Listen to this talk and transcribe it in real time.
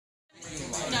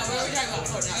Oh,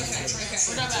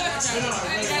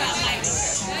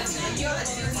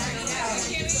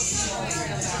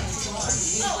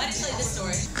 I didn't tell you this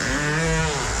story.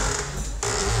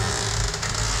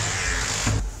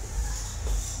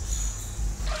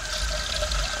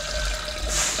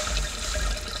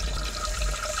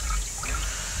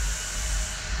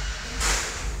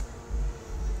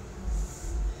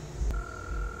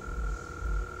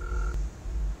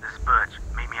 This is Butch.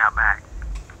 Meet me out back.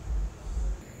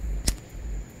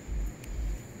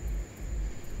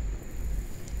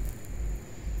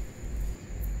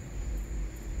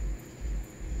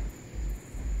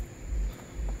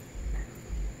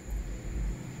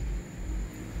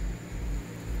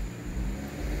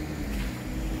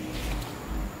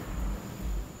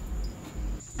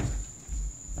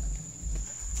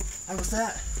 Hey, what's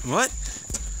that? What?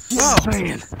 Oh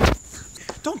man!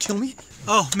 Don't kill me.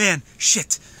 Oh man,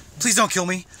 shit. Please don't kill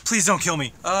me. Please don't kill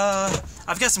me.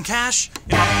 I've got some cash.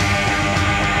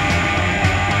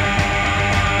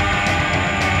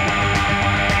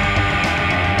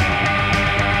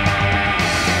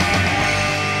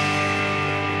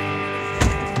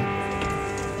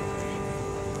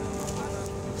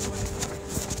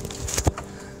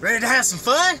 Ready to have some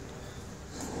fun?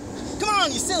 Come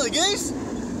on, you silly goose!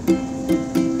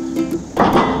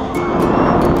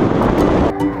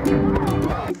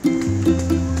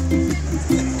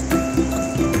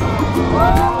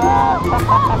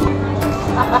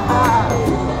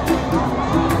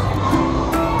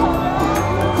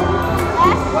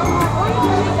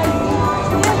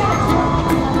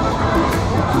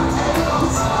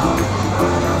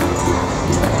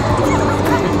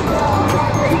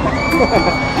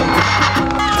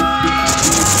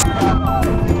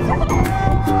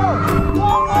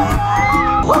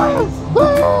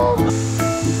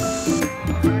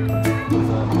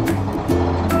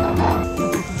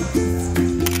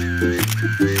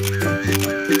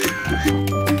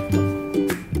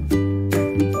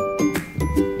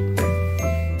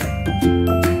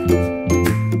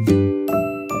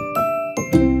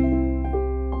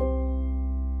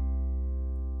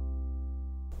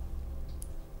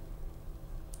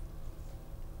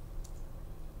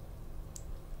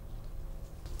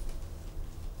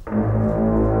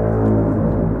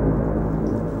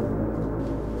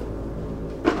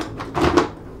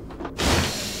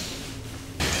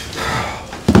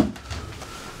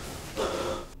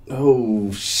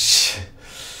 Oh, shit.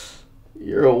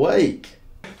 You're awake.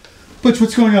 Butch,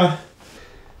 what's going on?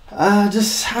 I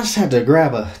just had to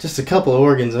grab just a couple of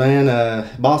organs, man.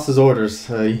 Boss's orders.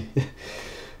 You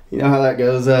know how that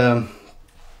goes. I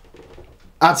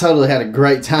totally had a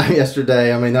great time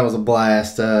yesterday. I mean, that was a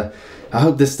blast. I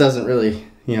hope this doesn't really,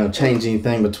 change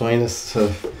anything between us.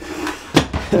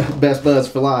 Best buds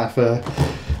for life.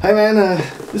 Hey, man,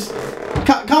 just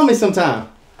call me sometime.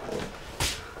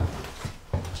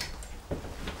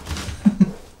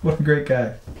 What a great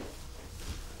guy.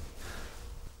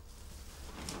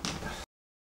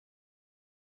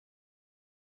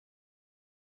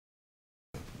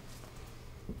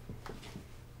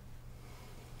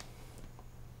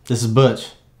 This is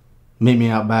Butch. Meet me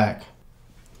out back.